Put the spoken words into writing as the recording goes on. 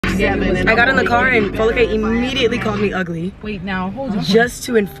I got in the car and Folake immediately called me ugly. Wait, now hold on. Just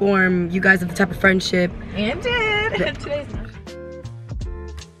to inform you guys of the type of friendship. And did. Today's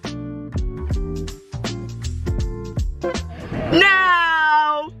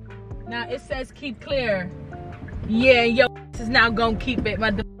Now it says keep clear. Yeah, yo is now gonna keep it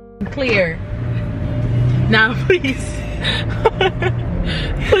clear. Now please.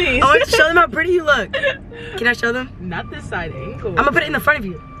 Please. I want to show them how pretty you look. Can I show them? Not this side angle. I'm gonna put it in the front of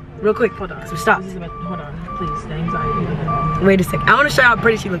you. Real quick. Hold on. So stop. Hold on. Please. The anxiety. Wait a second. I want to show you how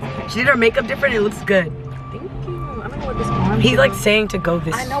pretty she looks. She did her makeup different. It looks good. Thank you. I don't know what this on. He's like saying to go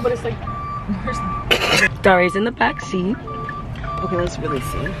this. I know, but it's like. Dari's in the back seat. Okay, let's really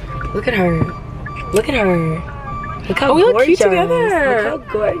see. Look at her. Look at her. Look how we gorgeous. look cute together. Look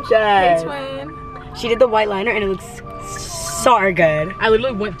how gorgeous. Hey, twin. She did the white liner and it looks so good. I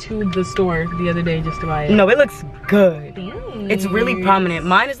literally went to the store the other day just to buy it. No, it looks good. Thanks. It's really prominent.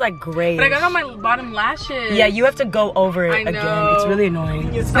 Mine is like gray. But I got on my bottom lashes. Yeah, you have to go over it again. It's really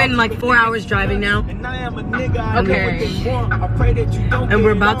annoying. It's been like 4 hours driving now. Okay. And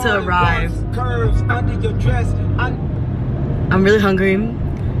we're about to arrive. I'm really hungry.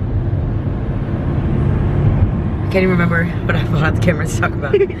 I can't even remember what I pulled out the camera to talk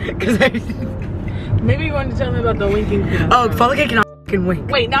about. Maybe you wanted to tell me about the winking thing. Oh, Folake cannot fucking wink.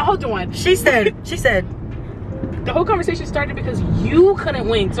 Wait, now hold on. She said. The whole conversation started because you couldn't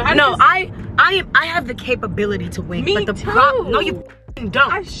wink. So No, I have the capability to wink. Me but the too. No, you don't.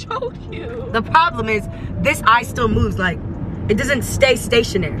 I showed you. The problem is this eye still moves, like it doesn't stay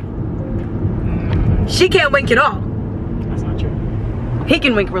stationary. She can't wink at all. That's not true. He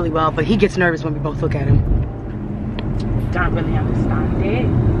can wink really well, but he gets nervous when we both look at him. Don't really understand it.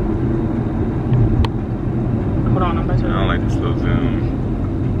 Hold on, I'm about to. I don't like the slow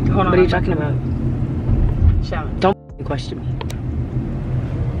zoom. Hold on. What are you talking about? Challan. Don't question me.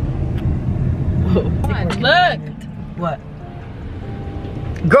 Look. What?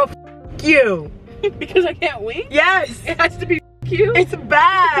 Girl, you. Because I can't wink? Yes. It has to be you. It's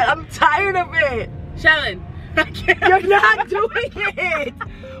bad. I'm tired of it. Challan. I can't. You're not doing it.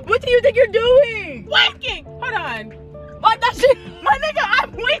 What do you think you're doing? Winking. Hold on. What? That shit. My nigga,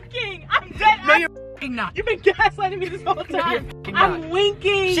 I'm winking. I'm dead. No, you're f***ing not. You've been gaslighting me this whole time. No, I'm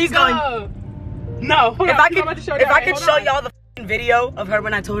winking. She's Go. going. No, hold If on. I could show y'all the f***ing video of her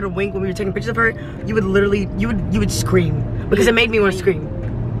when I told her to wink when we were taking pictures of her, you would literally, you would scream because it made me want to scream.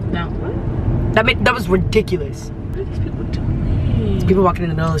 No. What? That was ridiculous. What are these people doing? People walking in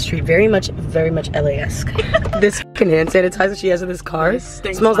the middle of the street, very much LA-esque. This fucking hand sanitizer she has in this car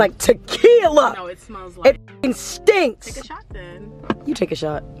smells like tequila. No, it smells like. It fucking stinks. Take a shot then. You take a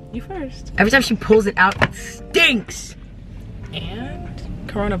shot. You first. Every time she pulls it out, it stinks. And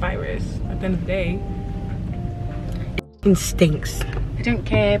coronavirus. At the end of the day, It fucking stinks. I don't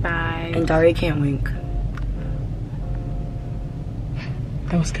care. Bye. And Dari can't wink.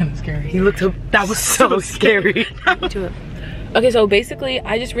 That was kind of scary. He looked up. That was so scary. Okay, so basically,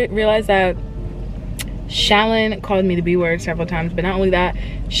 I just realized that Challan called me the B word several times, but not only that,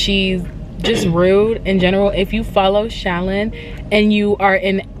 she's just rude in general. If you follow Challan and you are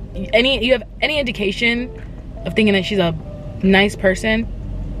you have any indication of thinking that she's a nice person,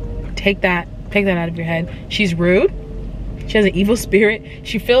 take that out of your head. She's rude. She has an evil spirit.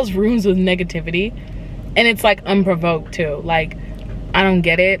 She fills rooms with negativity, and it's like unprovoked too. Like, I don't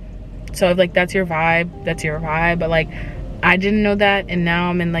get it. So if like that's your vibe, that's your vibe. But like, I didn't know that, and now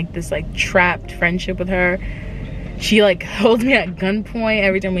I'm in like this like trapped friendship with her. She like holds me at gunpoint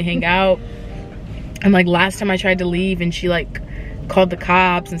every time we hang out. And like last time I tried to leave, and she like called the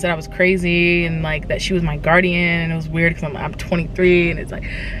cops and said I was crazy, and like that she was my guardian, and it was weird because I'm 23, and it's like,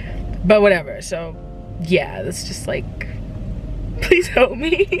 but whatever. So yeah, it's just like, please help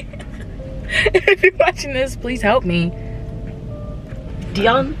me. If you're watching this, please help me. Do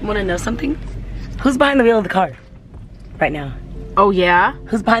y'all want to know something? Who's behind the wheel of the car right now? Oh yeah?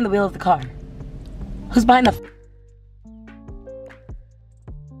 Who's behind the wheel of the car? Who's behind the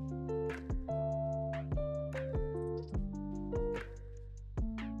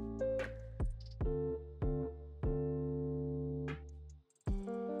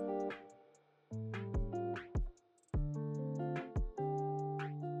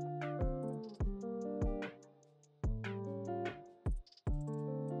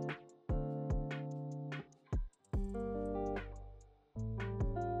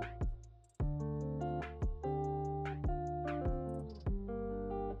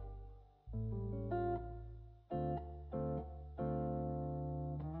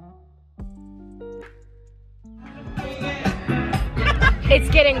It's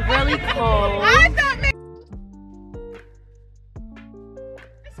getting really cold.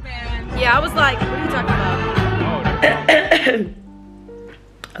 This man Yeah, I was like, what are you talking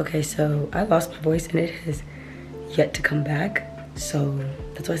about? Okay, so I lost my voice and it has yet to come back. So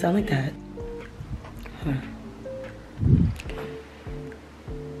that's why I sound like that. Huh.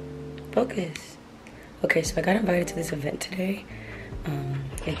 Focus. Okay, so I got invited to this event today.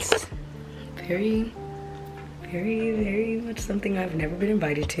 It's very much something I've never been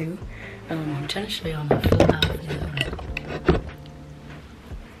invited to. I'm trying to show y'all my full outfit.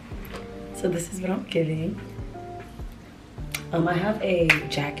 So this is what I'm giving. I have a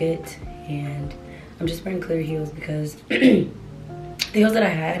jacket and I'm just wearing clear heels because the heels that I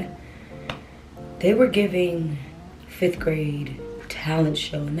had, they were giving 5th grade talent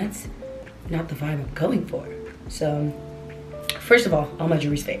show, and that's not the vibe I'm going for. So first of all my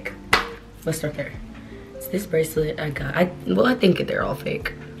jewelry's fake. Let's start there. It's this bracelet I got. I think they're all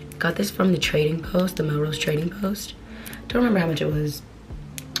fake. Got this from the Trading Post, the Melrose Trading Post. Don't remember how much it was.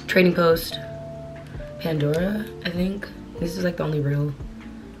 Trading Post, Pandora, I think. This is like the only real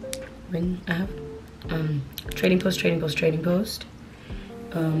ring I have. Trading Post.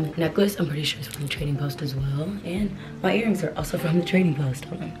 Necklace, I'm pretty sure it's from the Trading Post as well. And my earrings are also from the Trading Post.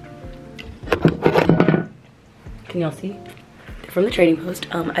 Hold on. Can y'all see? They're from the Trading Post.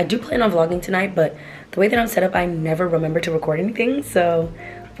 I do plan on vlogging tonight, but the way that I'm set up, I never remember to record anything. So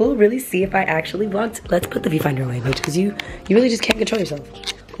we'll really see if I actually vlogged. Let's put the viewfinder away, bitch, because you really just can't control yourself.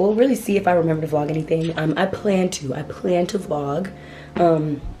 We'll really see if I remember to vlog anything. I plan to vlog.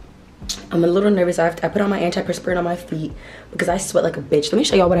 I'm a little nervous. I put on my antiperspirant on my feet because I sweat like a bitch. Let me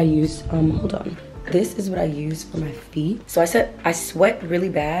show y'all what I use. Hold on. This is what I use for my feet. So I sweat really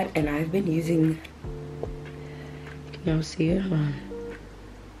bad, and I've been using, can y'all see it? Hold on.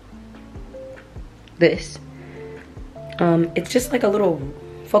 This. It's just like a little,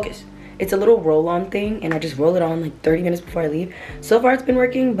 focus. It's a little roll-on thing, and I just roll it on like 30 minutes before I leave. So far it's been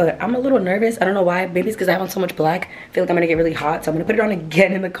working, but I'm a little nervous. I don't know why. Maybe it's because I have on so much black. I feel like I'm gonna get really hot, so I'm gonna put it on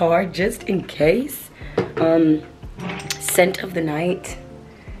again in the car just in case. Scent of the night.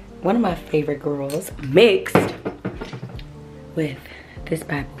 One of my favorite girls, mixed with this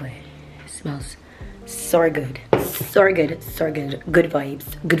bad boy. It smells so good. So good. Good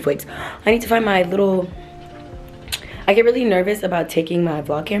vibes. I need to find my little... I get really nervous about taking my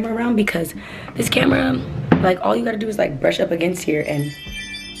vlog camera around because this camera, like, all you gotta do is like brush up against here, and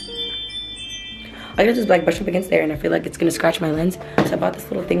I gotta just like brush up against there, and I feel like it's gonna scratch my lens. So I bought this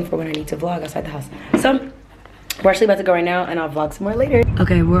little thing for when I need to vlog outside the house. So we're actually about to go right now, and I'll vlog some more later.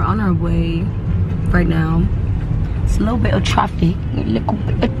 Okay, we're on our way right now. It's a little bit of traffic,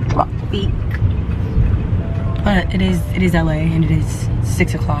 but it is LA, and it is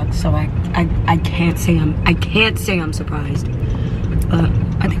 6 o'clock, so I can't say I'm surprised. But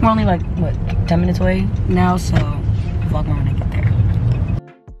I think we're only like, what, 10 minutes away now, so I'll vlog more when I get there.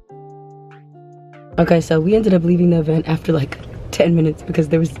 Okay, so we ended up leaving the event after like 10 minutes because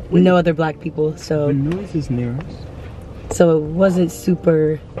there was no other black people, so the noise is near us. So it wasn't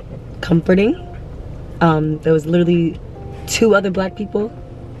super comforting. There was literally 2 other black people,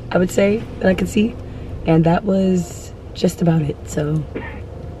 I would say, that I could see. And that was just about it, so.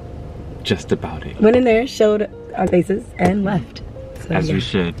 Just about it. Went in there, showed our faces, and left. So, as we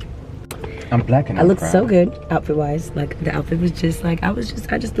should. I'm black and I looked so good, outfit-wise. Like, the outfit was just like, I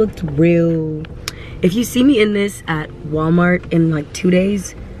just looked real. If you see me in this at Walmart in like 2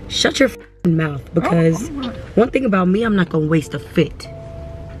 days, shut your mouth. Because one thing about me, I'm not gonna waste a fit.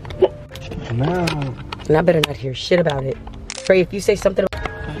 No. And I better not hear shit about it. Trey, if you say something.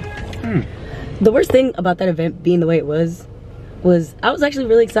 The worst thing about that event being the way it was I was actually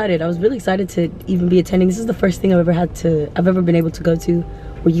really excited. I was really excited to even be attending. This is the first thing I've ever been able to go to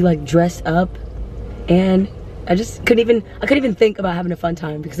where you like dress up, and I couldn't even think about having a fun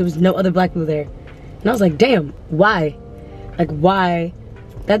time because there was no other black people there. And I was like, damn, why? Like, why?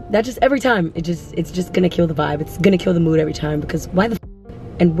 That just every time it's just gonna kill the vibe. It's gonna kill the mood every time because why the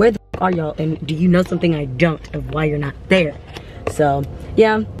and where the are y'all, and do you know something I don't of why you're not there? So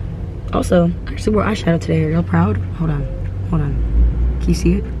yeah. Also, I actually wore eyeshadow today. Are y'all proud? Hold on. Can you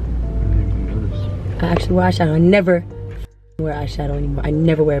see it? I actually wore eyeshadow. I never wear eyeshadow anymore. I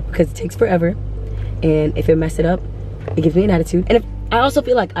never wear it because it takes forever. And if it mess it up, it gives me an attitude. And I also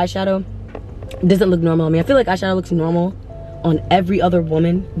feel like eyeshadow doesn't look normal on me. I feel like eyeshadow looks normal on every other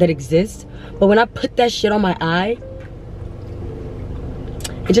woman that exists. But when I put that shit on my eye,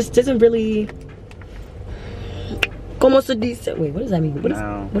 it just doesn't really... Como se dice? Wait, what does that mean?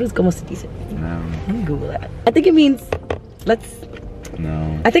 What is como se dice? No. Let me Google that. I think it means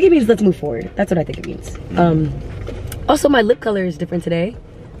let's move forward. That's what I think it means. Also, my lip color is different today.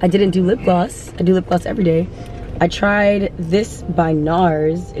 I didn't do lip gloss. I do lip gloss every day. I tried this by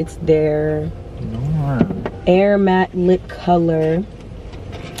NARS. It's their Air Matte Lip Color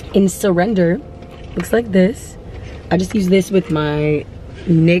in Surrender. Looks like this. I just use this with my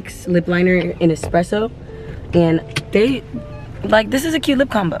NYX lip liner in Espresso. And they, like, this is a cute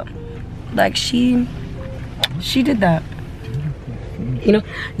lip combo. Like, she did that. You know,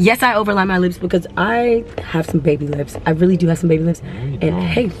 yes, I overline my lips because I have some baby lips. I really do have some baby lips. And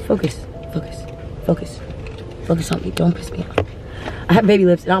hey, focus on me. Don't piss me off. I have baby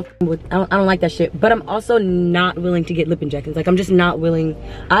lips, and I don't like that shit. But I'm also not willing to get lip injections. Like, I'm just not willing.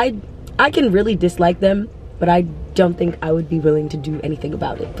 I can really dislike them, but I don't think I would be willing to do anything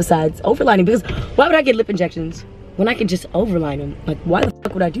about it besides overlining. Because why would I get lip injections when I could just overline them? Like, why the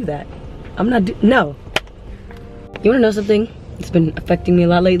fuck would I do that? I'm not no. You wanna know something? It's been affecting me a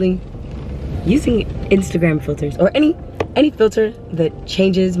lot lately. Using Instagram filters or any filter that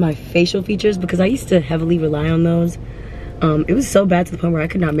changes my facial features, because I used to heavily rely on those. It was so bad to the point where I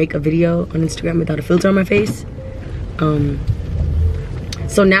could not make a video on Instagram without a filter on my face.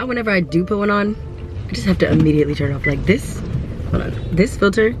 So now whenever I do put one on, I just have to immediately turn it off. Like this, hold on. This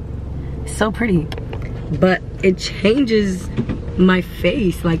filter is so pretty, but it changes my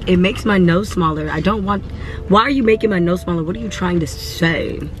face. Like, it makes my nose smaller. I don't want, why are you making my nose smaller? What are you trying to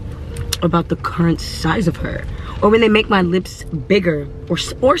say about the current size of her? Or when they make my lips bigger or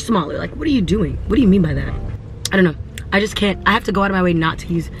smaller, like, what are you doing? What do you mean by that? I don't know. I just can't. I have to go out of my way not to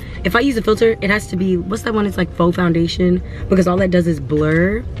use. If I use a filter, it has to be, what's that one? It's like faux foundation, because all that does is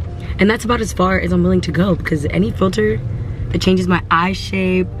blur. And that's about as far as I'm willing to go, because any filter that changes my eye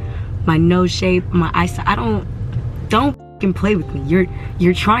shape, my nose shape, my eyesight, don't fucking play with me.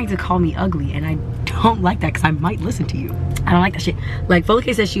 You're trying to call me ugly, and I don't like that, because I might listen to you. I don't like that shit. Like,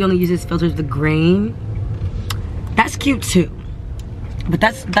 Folake says she only uses filters with grain. That's cute too. But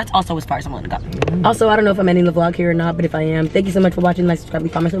that's also as far as I'm willing to go. Also, I don't know if I'm ending the vlog here or not, but if I am, thank you so much for watching. Like, subscribe,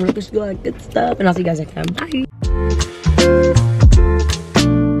 leave comments, good stuff, and I'll see you guys next time. Bye.